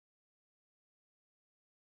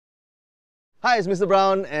Hi, it's Mr.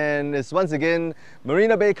 Brown, and it's once again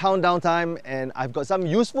Marina Bay Countdown time, and I've got some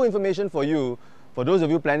useful information for you, for those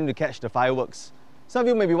of you planning to catch the fireworks. Some of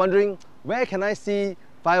you may be wondering, where can I see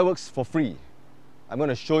fireworks for free? I'm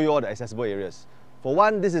going to show you all the accessible areas. For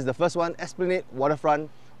one, this is the first one, Esplanade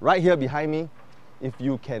Waterfront, right here behind me. If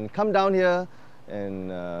you can come down here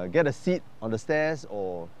and get a seat on the stairs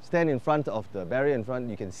or stand in front of the barrier in front,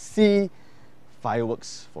 you can see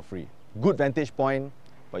fireworks for free. Good vantage point,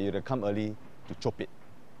 but you have to come early to chop it.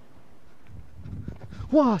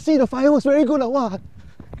 Wow, see the fireworks, very good. Wow.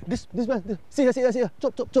 This one, see here,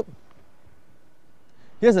 chop.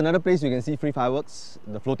 Here's another place you can see free fireworks,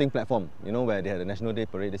 the floating platform, you know, where they had the National Day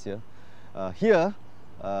Parade this year. Here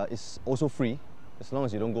is also free, as long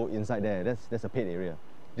as you don't go inside there. That's a paid area.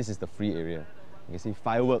 This is the free area. You can see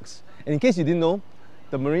fireworks. And in case you didn't know,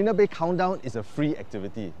 the Marina Bay Countdown is a free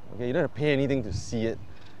activity. Okay, you don't have to pay anything to see it.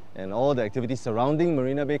 And all the activities surrounding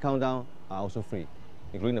Marina Bay Countdown are also free,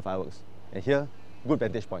 including the fireworks. And here, good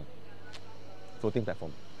vantage point, floating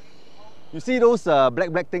platform. You see those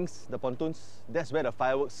black things, the pontoons? That's where the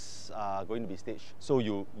fireworks are going to be staged. So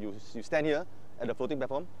you stand here at the floating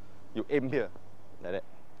platform, you aim here, like that.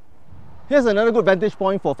 Here's another good vantage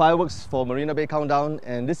point for fireworks for Marina Bay Countdown,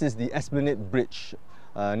 and this is the Esplanade Bridge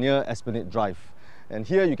near Esplanade Drive. And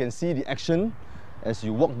here you can see the action as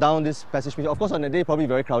you walk down this passage. Of course, on the day, probably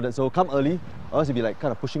very crowded, so come early, or else you'll be like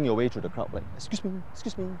kind of pushing your way through the crowd, like, excuse me.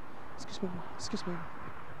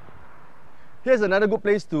 Here's another good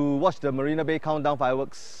place to watch the Marina Bay Countdown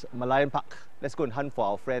fireworks, Merlion Park. Let's go and hunt for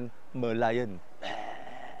our friend Merlion.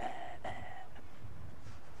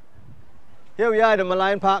 Here we are at the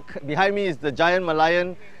Merlion Park. Behind me is the giant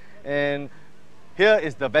Merlion, and here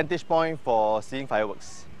is the vantage point for seeing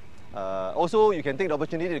fireworks. Also, you can take the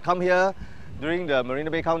opportunity to come here during the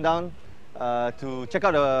Marina Bay Countdown to check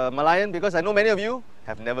out the Merlion, because I know many of you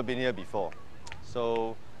have never been here before.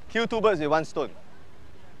 So, kill two birds with one stone.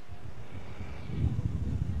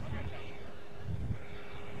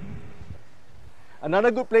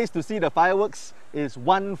 Another good place to see the fireworks is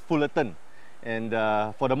One Fullerton. And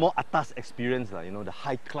for the more atas experience, you know, the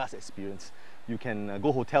high-class experience, you can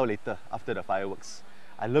go hotel later after the fireworks.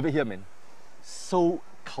 I love it here, man. So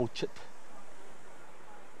cultured.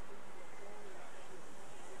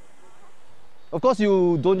 Of course,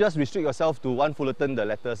 you don't just restrict yourself to One Fullerton, the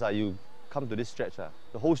letters. You come to this stretch.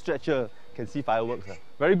 The whole stretch here can see fireworks.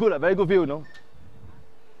 Very good view, you know.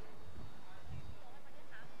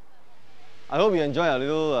 I hope you enjoy a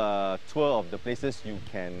little tour of the places you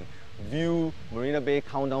can view Marina Bay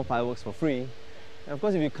Countdown fireworks for free. And of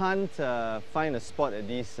course, if you can't find a spot at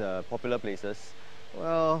these popular places,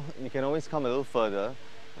 well, you can always come a little further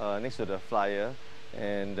next to the flyer,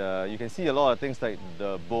 and you can see a lot of things like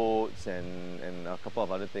the boats and a couple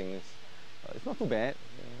of other things. It's not too bad.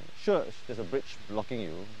 Sure, there's a bridge blocking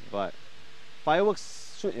you, but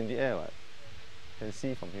fireworks shoot in the air, right? You can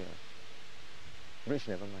see from here. Bridge,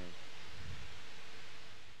 never mind.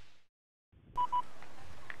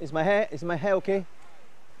 Is my hair okay?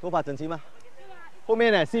 头发整齐吗？后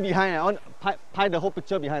面呢 ，see behind 拍 the whole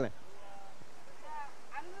picture behind 呢。